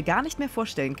sich heute gar nicht mehr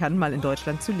vorstellen kann, mal in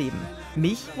Deutschland zu leben.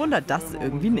 Mich wundert das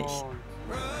irgendwie nicht.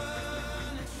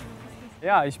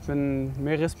 Ja, ich bin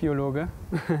Meeresbiologe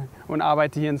und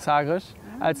arbeite hier in Sagres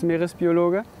als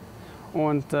Meeresbiologe.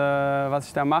 Und was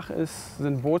ich da mache,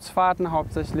 sind Bootsfahrten,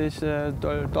 hauptsächlich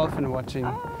Dolphin Watching,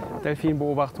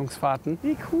 Delfinbeobachtungsfahrten.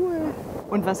 Wie cool.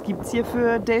 Und was gibt es hier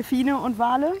für Delfine und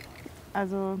Wale?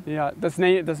 Also ja,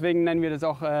 deswegen nennen wir das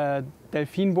auch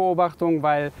Delfinbeobachtung,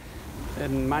 weil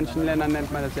in manchen Ländern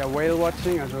nennt man das ja Whale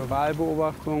Watching, also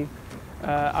Walbeobachtung.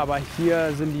 Aber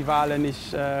hier sind die Wale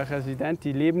nicht resident,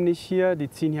 die leben nicht hier, die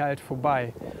ziehen hier halt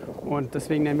vorbei. Und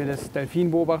deswegen nennen wir das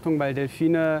Delfinbeobachtung, weil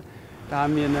Delfine, da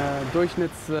haben wir eine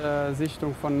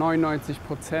Durchschnittssichtung von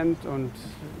 99% und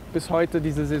bis heute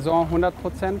diese Saison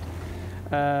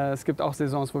 100%. Es gibt auch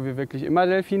Saisons, wo wir wirklich immer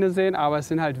Delfine sehen, aber es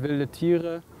sind halt wilde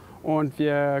Tiere und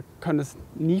wir können es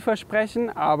nie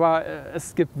versprechen, aber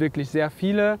es gibt wirklich sehr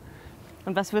viele.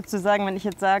 Und was würdest du sagen, wenn ich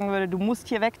jetzt sagen würde, du musst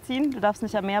hier wegziehen, du darfst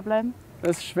nicht am Meer bleiben?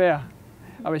 Das ist schwer.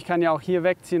 Aber ich kann ja auch hier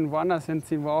wegziehen, woanders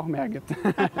hinziehen, wo auch Meer gibt.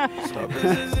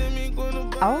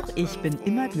 Auch ich bin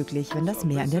immer glücklich, wenn das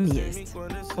Meer in der Nähe ist.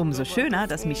 Umso schöner,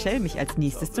 dass Michel mich als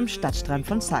nächstes zum Stadtstrand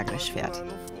von Sagres fährt.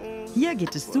 Hier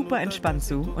geht es super entspannt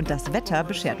zu und das Wetter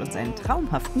beschert uns einen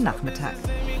traumhaften Nachmittag.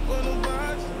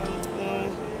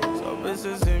 Das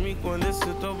ist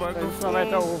noch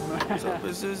weiter oben.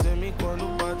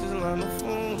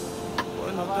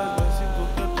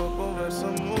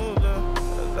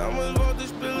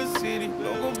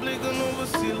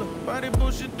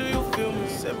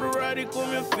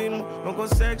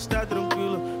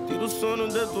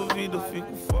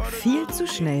 Viel zu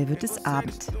schnell wird es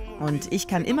Abend. Und ich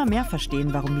kann immer mehr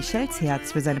verstehen, warum Michels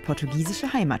Herz für seine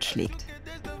portugiesische Heimat schlägt.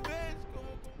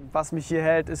 Was mich hier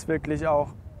hält, ist wirklich auch,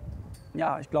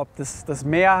 ja, ich glaube, das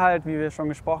Meer halt, wie wir schon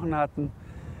gesprochen hatten,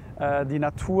 die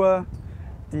Natur,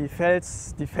 die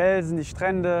Felsen, die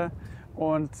Strände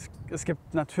und es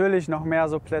gibt natürlich noch mehr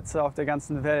so Plätze auf der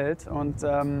ganzen Welt und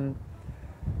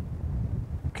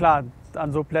klar,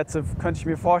 an so Plätze könnte ich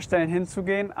mir vorstellen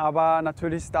hinzugehen, aber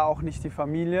natürlich ist da auch nicht die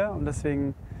Familie und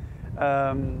deswegen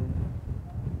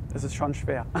ist es schon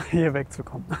schwer, hier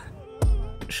wegzukommen.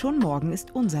 Schon morgen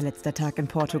ist unser letzter Tag in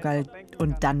Portugal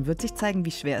und dann wird sich zeigen,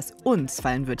 wie schwer es uns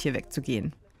fallen wird, hier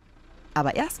wegzugehen.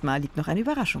 Aber erstmal liegt noch eine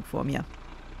Überraschung vor mir.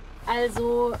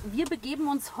 Also, wir begeben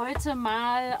uns heute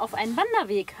mal auf einen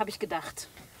Wanderweg, habe ich gedacht.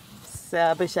 Da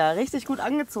habe ich ja richtig gut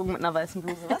angezogen mit einer weißen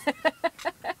Bluse, was?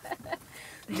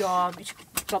 Ja, ich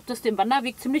glaube, das ist dem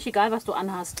Wanderweg ziemlich egal, was du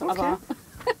anhast. Okay. Aber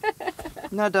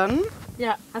Na dann.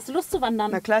 ja, hast du Lust zu wandern?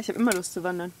 Na klar, ich habe immer Lust zu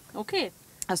wandern. Okay.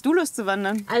 Hast du Lust zu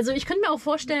wandern? Also ich könnte mir auch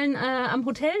vorstellen, am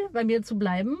Hotel bei mir zu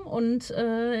bleiben und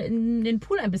in den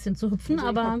Pool ein bisschen zu hüpfen. Also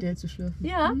aber Cocktail zu schlürfen.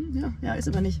 ja. Ja, ist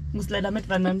aber nicht. Muss leider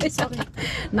mitwandern. Sorry.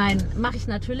 Nein, mache ich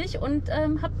natürlich und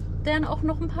habe dann auch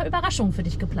noch ein paar Überraschungen für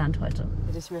dich geplant heute.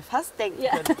 Hätte ich mir fast denken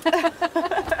Ja. können.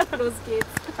 Los geht's.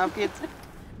 Auf geht's.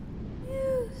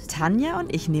 Tanja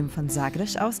und ich nehmen von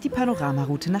Sagres aus die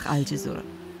Panoramaroute nach Algesur.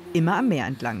 Immer am Meer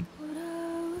entlang.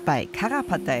 Bei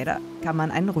Carapateira kann man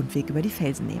einen Rundweg über die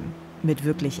Felsen nehmen. Mit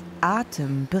wirklich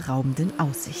atemberaubenden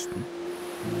Aussichten.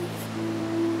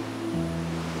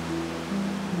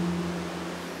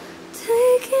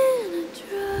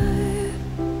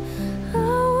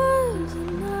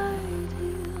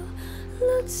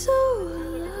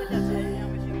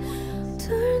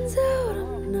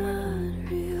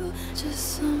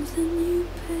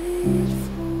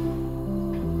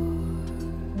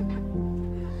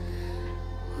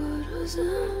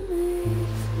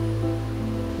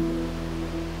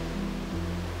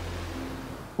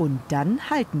 Und dann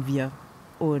halten wir.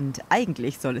 Und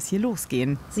eigentlich soll es hier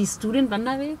losgehen. Siehst du den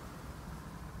Wanderweg?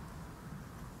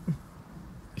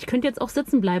 Ich könnte jetzt auch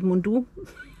sitzen bleiben und du?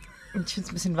 Ich finde es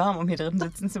ein bisschen warm, um hier drin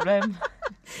sitzen zu bleiben.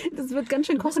 Das wird ganz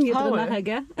schön kochen hier drin nachher,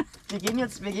 gell? Wir gehen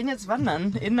jetzt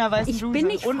wandern in einer weißen Bluse. Ich bin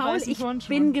nicht und faul, weißen ich Turnschuhen.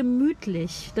 bin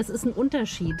gemütlich. Das ist ein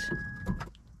Unterschied.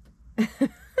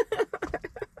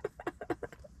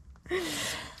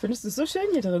 Findest du es so schön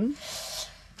hier drin?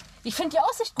 Ich finde die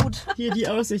Aussicht gut. Hier die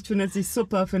Aussicht findet sie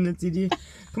super, findet sie die.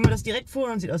 Guck mal, das direkt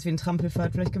vor uns sieht aus wie ein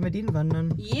Trampelpfad. Vielleicht können wir den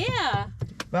wandern. Yeah!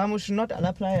 Vamos not a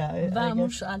la playa.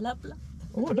 Vamos a la playa.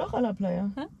 Oh, doch a la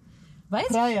playa. Hä? Weiß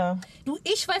Playa.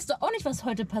 ich weiß doch auch nicht, was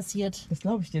heute passiert. Das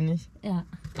glaube ich dir nicht. Ja,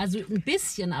 also ein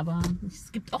bisschen, aber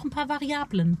es gibt auch ein paar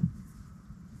Variablen.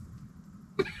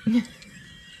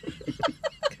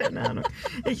 Keine Ahnung.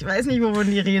 Ich weiß nicht, wovon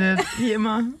die redet. Wie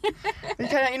immer. Ich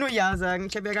kann ja eh nur Ja sagen.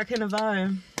 Ich habe ja gar keine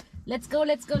Wahl. Let's go,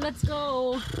 let's go, let's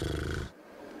go.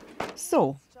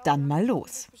 So, dann mal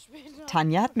los.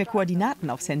 Tanja hat mir Koordinaten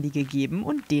aufs Handy gegeben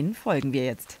und denen folgen wir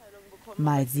jetzt.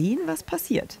 Mal sehen, was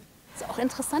passiert. Ist auch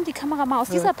interessant, die Kamera mal aus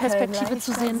dieser Perspektive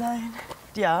zu sehen.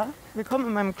 Ja, willkommen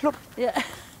in meinem Club. Ja.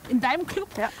 In deinem Club?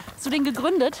 Ja. Hast du den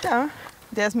gegründet? Ja,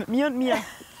 der ist mit mir und mir.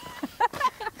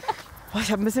 Boah,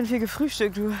 ich habe ein bisschen viel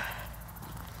gefrühstückt, du.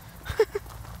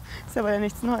 Ist aber ja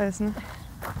nichts Neues, ne?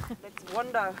 Let's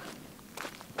wander.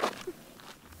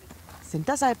 Sind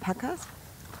das Alpacas?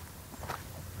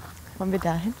 Wollen wir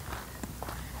dahin?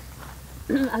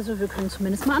 Also wir können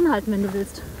zumindest mal anhalten, wenn du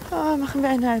willst. Oh, machen wir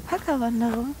eine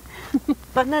Alpaka-Wanderung.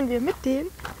 Wandern wir mit denen?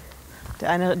 Der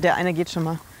eine geht schon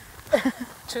mal.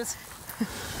 Tschüss.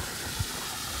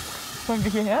 Wollen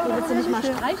wir hierher? Oder Willst du nicht mal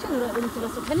streicheln oder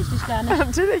irgendwas? So kenne ich dich gar nicht.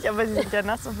 Natürlich, aber sie sind ja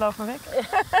nass und laufen weg.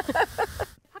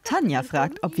 Tanja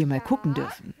fragt, ob wir mal gucken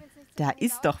dürfen. Da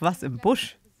ist doch was im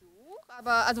Busch.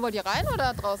 Aber also wollt ihr rein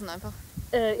oder draußen einfach?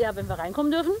 Ja, wenn wir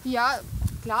reinkommen dürfen. Ja,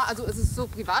 klar. Also ist es so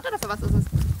privat oder für was ist es?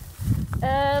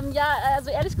 Ja,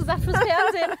 also ehrlich gesagt fürs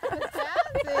Fernsehen.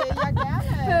 Fernsehen, ja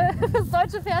gerne. Fürs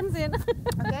deutsche Fernsehen.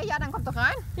 Okay, ja, dann kommt doch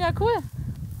rein. Ja, cool.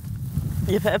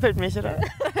 Ihr veräppelt mich, oder?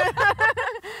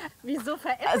 Wieso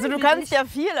veräppeln Also du die kannst dich? ja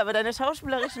viel, aber deine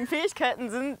schauspielerischen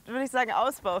Fähigkeiten sind, würde ich sagen,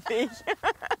 ausbaufähig.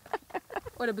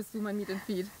 Oder bist du mein Meet and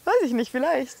Feed? Weiß ich nicht,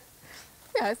 vielleicht.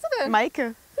 Wie heißt du denn?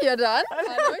 Maike. Ja dann.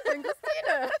 Hallo, ich bin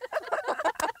Christine.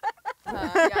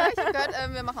 Ja, ich habe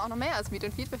gehört, wir machen auch noch mehr als Meet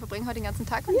and Feed. Wir verbringen heute den ganzen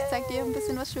Tag und ich zeige dir ein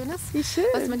bisschen was Schönes, Wie schön.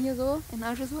 was man hier so in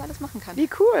Algarve alles machen kann. Wie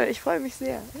cool, ich freue mich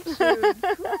sehr. Schön,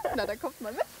 cool. Na, dann kommt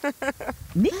mal mit.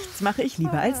 Nichts mache ich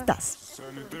lieber als das.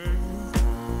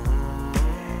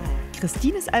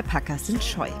 Christines Alpakas sind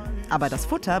scheu, aber das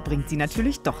Futter bringt sie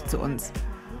natürlich doch zu uns.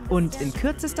 Und in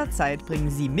kürzester Zeit bringen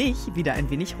sie mich wieder ein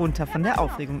wenig runter von der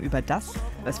Aufregung über das,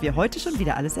 was wir heute schon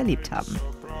wieder alles erlebt haben.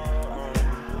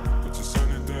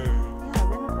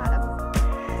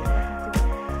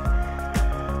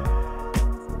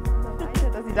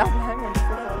 Dass sie da bleiben und das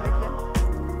auch weg.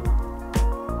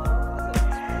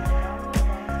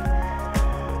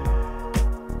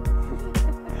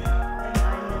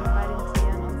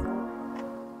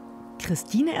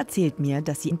 Christine erzählt mir,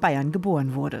 dass sie in Bayern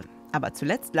geboren wurde, aber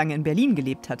zuletzt lange in Berlin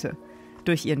gelebt hatte.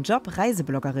 Durch ihren Job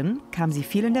Reisebloggerin kam sie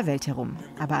viel in der Welt herum,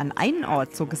 aber an einen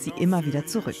Ort zog es sie immer wieder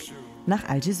zurück, nach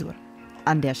Algesur,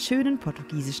 an der schönen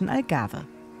portugiesischen Algarve.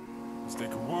 Okay,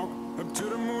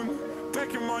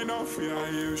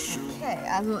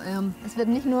 also es wird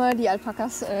nicht nur die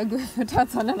Alpakas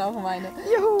gefüttert, sondern auch meine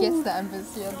Gäste ein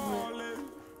bisschen.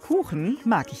 Kuchen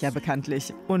mag ich ja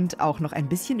bekanntlich und auch noch ein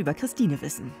bisschen über Christine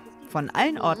wissen. Von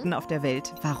allen Orten auf der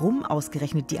Welt, warum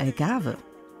ausgerechnet die Algarve?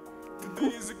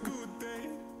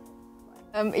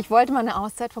 Ich wollte mal eine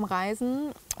Auszeit vom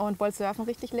Reisen und wollte Surfen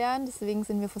richtig lernen. Deswegen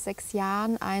sind wir vor 6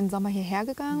 Jahren einen Sommer hierher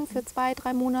gegangen für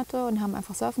 2-3 Monate und haben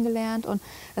einfach surfen gelernt. Und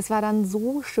es war dann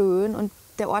so schön und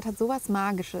der Ort hat so was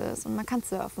Magisches und man kann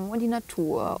surfen und die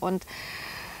Natur. Und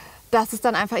dass es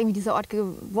dann einfach irgendwie dieser Ort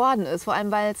geworden ist. Vor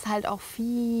allem, weil es halt auch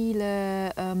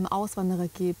viele Auswanderer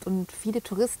gibt und viele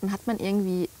Touristen. Hat man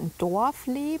irgendwie ein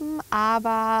Dorfleben,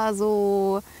 aber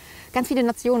so ganz viele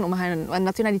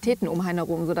Nationalitäten um einen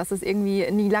herum, sodass es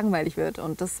irgendwie nie langweilig wird.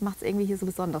 Und das macht es irgendwie hier so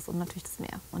besonders. Und natürlich das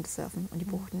Meer und das Surfen und die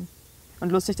Buchten. Und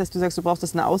lustig, dass du sagst, du brauchst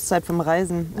eine Auszeit vom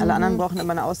Reisen. Alle anderen brauchen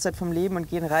immer eine Auszeit vom Leben und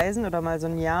gehen reisen oder mal so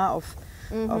ein Jahr auf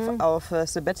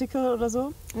Sabbatical oder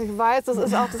so. Ich weiß, das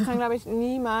kann, glaube ich,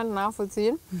 niemand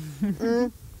nachvollziehen.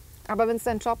 Aber wenn es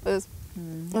dein Job ist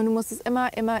und du musst es immer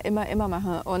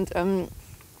machen. Und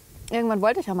irgendwann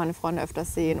wollte ich auch meine Freunde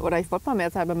öfters sehen oder ich wollte mal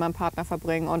mehr Zeit mit meinem Partner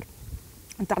verbringen. Und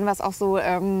dann war es auch so,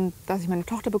 dass ich meine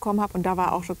Tochter bekommen habe und da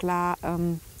war auch schon klar,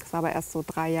 das war aber erst so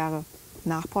 3 Jahre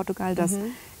nach Portugal, dass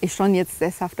ich schon jetzt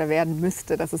sesshafter werden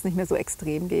müsste, dass es nicht mehr so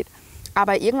extrem geht.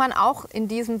 Aber irgendwann auch in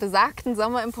diesem besagten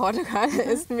Sommer in Portugal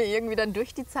ist mir irgendwie dann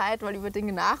durch die Zeit, mal über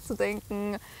Dinge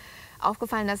nachzudenken,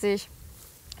 aufgefallen, dass ich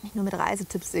nicht nur mit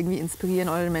Reisetipps irgendwie inspirieren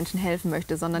oder den Menschen helfen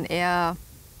möchte, sondern eher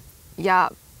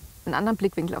einen anderen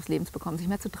Blickwinkel aufs Leben zu bekommen, sich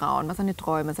mehr zu trauen, mal seine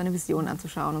Träume, seine Visionen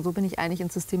anzuschauen. Und so bin ich eigentlich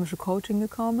ins systemische Coaching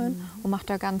gekommen und mache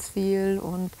da ganz viel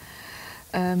und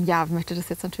möchte das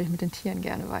jetzt natürlich mit den Tieren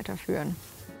gerne weiterführen.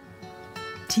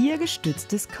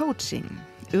 Tiergestütztes Coaching.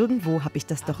 Irgendwo habe ich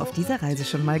das doch auf dieser Reise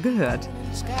schon mal gehört.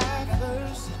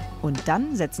 Und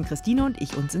dann setzen Christine und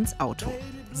ich uns ins Auto.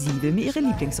 Sie will mir ihre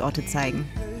Lieblingsorte zeigen.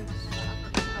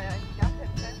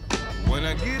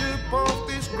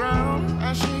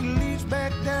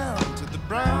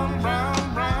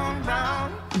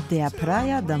 Der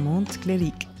Praia da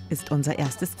Montcleric ist unser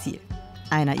erstes Ziel.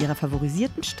 Einer ihrer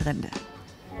favorisierten Strände.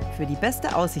 Für die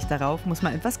beste Aussicht darauf muss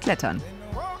man etwas klettern.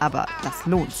 Aber das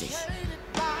lohnt sich.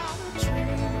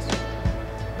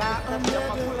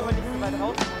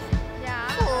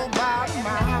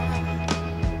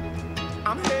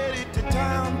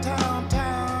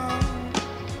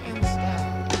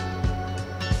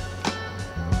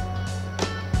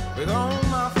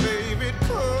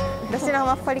 Das sind auch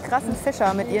immer voll die krassen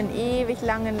Fischer mit ihren ewig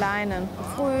langen Leinen.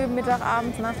 Früh, Mittag,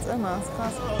 abends, nachts immer. Das ist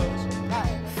krass.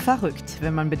 Verrückt,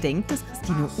 wenn man bedenkt, dass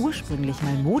Christine ursprünglich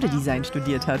mal Modedesign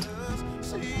studiert hat.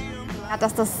 Ja,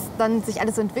 dass das dann sich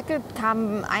alles so entwickelt,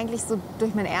 kam eigentlich so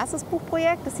durch mein erstes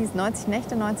Buchprojekt. Das hieß 90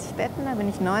 Nächte, 90 Betten. Da bin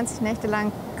ich 90 Nächte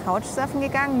lang Couchsurfen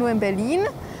gegangen, nur in Berlin.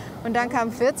 Und dann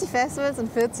kamen 40 Festivals in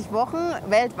 40 Wochen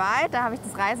weltweit. Da habe ich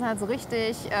das Reisen halt so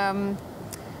richtig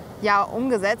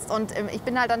umgesetzt. Und ich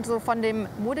bin halt dann so von dem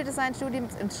Modedesign-Studium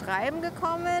ins Schreiben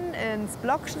gekommen, ins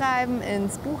Blogschreiben,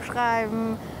 ins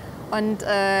Buchschreiben. Und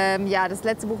das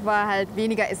letzte Buch war halt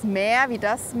Weniger ist mehr, wie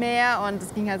das Meer. Und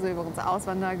es ging halt so über unsere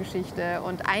Auswandergeschichte.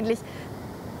 Und eigentlich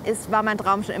war mein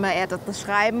Traum schon immer eher das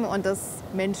Schreiben und das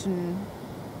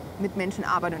mit Menschen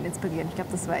arbeiten und inspirieren. Ich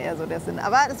glaube, das war eher so der Sinn.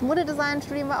 Aber das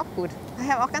Modedesign-Studium war auch gut.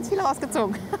 Ich habe auch ganz viel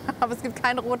rausgezogen. Aber es gibt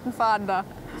keinen roten Faden da.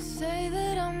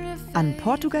 An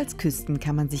Portugals Küsten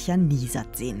kann man sich ja nie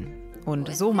satt sehen.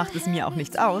 Und so macht es mir auch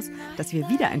nichts aus, dass wir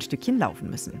wieder ein Stückchen laufen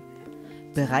müssen.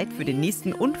 Bereit für den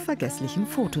nächsten unvergesslichen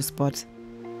Fotospot.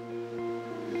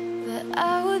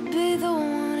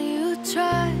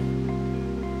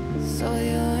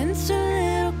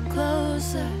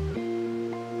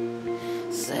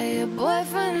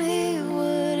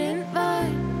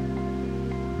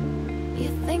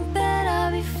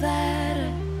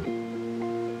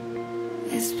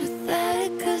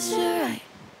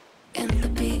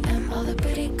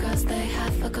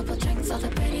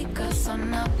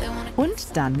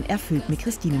 Und dann erfüllt mir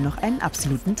Christine noch einen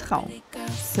absoluten Traum.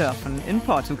 Surfen in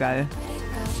Portugal.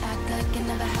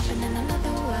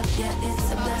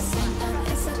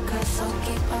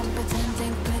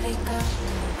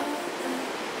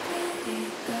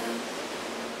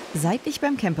 Seit ich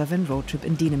beim Campervan Roadtrip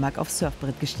in Dänemark aufs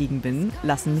Surfbrett gestiegen bin,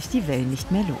 lassen mich die Wellen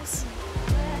nicht mehr los.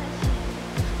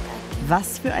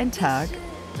 Was für ein Tag,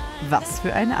 was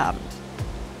für ein Abend.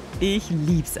 Ich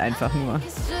lieb's einfach nur.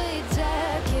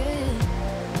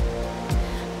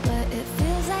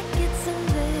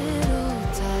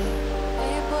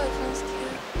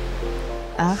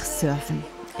 Ach, Surfen.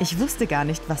 Ich wusste gar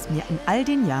nicht, was mir in all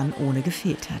den Jahren ohne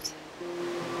gefehlt hat.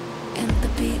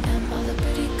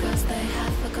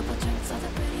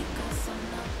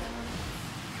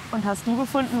 Und hast du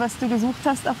gefunden, was du gesucht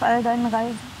hast auf all deinen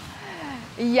Reisen?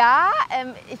 Ja,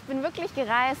 ich bin wirklich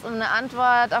gereist, um eine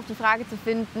Antwort auf die Frage zu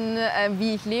finden,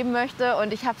 wie ich leben möchte.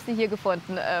 Und ich habe sie hier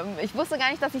gefunden. Ich wusste gar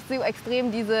nicht, dass ich so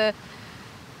extrem diese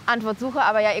Antwort suche.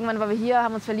 Aber ja, irgendwann waren wir hier,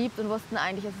 haben uns verliebt und wussten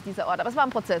eigentlich, es ist dieser Ort. Aber es war ein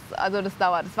Prozess, also das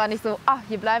dauert. Es war nicht so,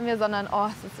 hier bleiben wir, sondern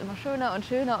es ist immer schöner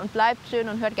und bleibt schön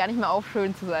und hört gar nicht mehr auf,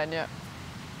 schön zu sein. Ja.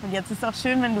 Und jetzt ist es auch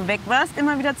schön, wenn du weg warst,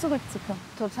 immer wieder zurückzukommen.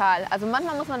 Total. Also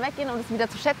manchmal muss man weggehen, um es wieder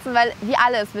zu schätzen, weil wie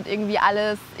alles wird irgendwie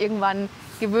alles irgendwann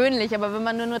gewöhnlich. Aber wenn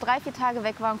man nur 3-4 Tage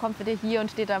weg war und kommt wieder hier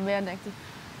und steht am Meer und denkt sich,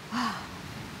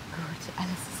 gut,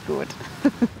 alles ist gut.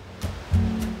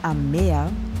 Am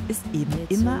Meer ist eben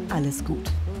immer alles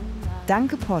gut.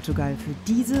 Danke Portugal für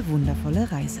diese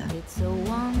wundervolle Reise.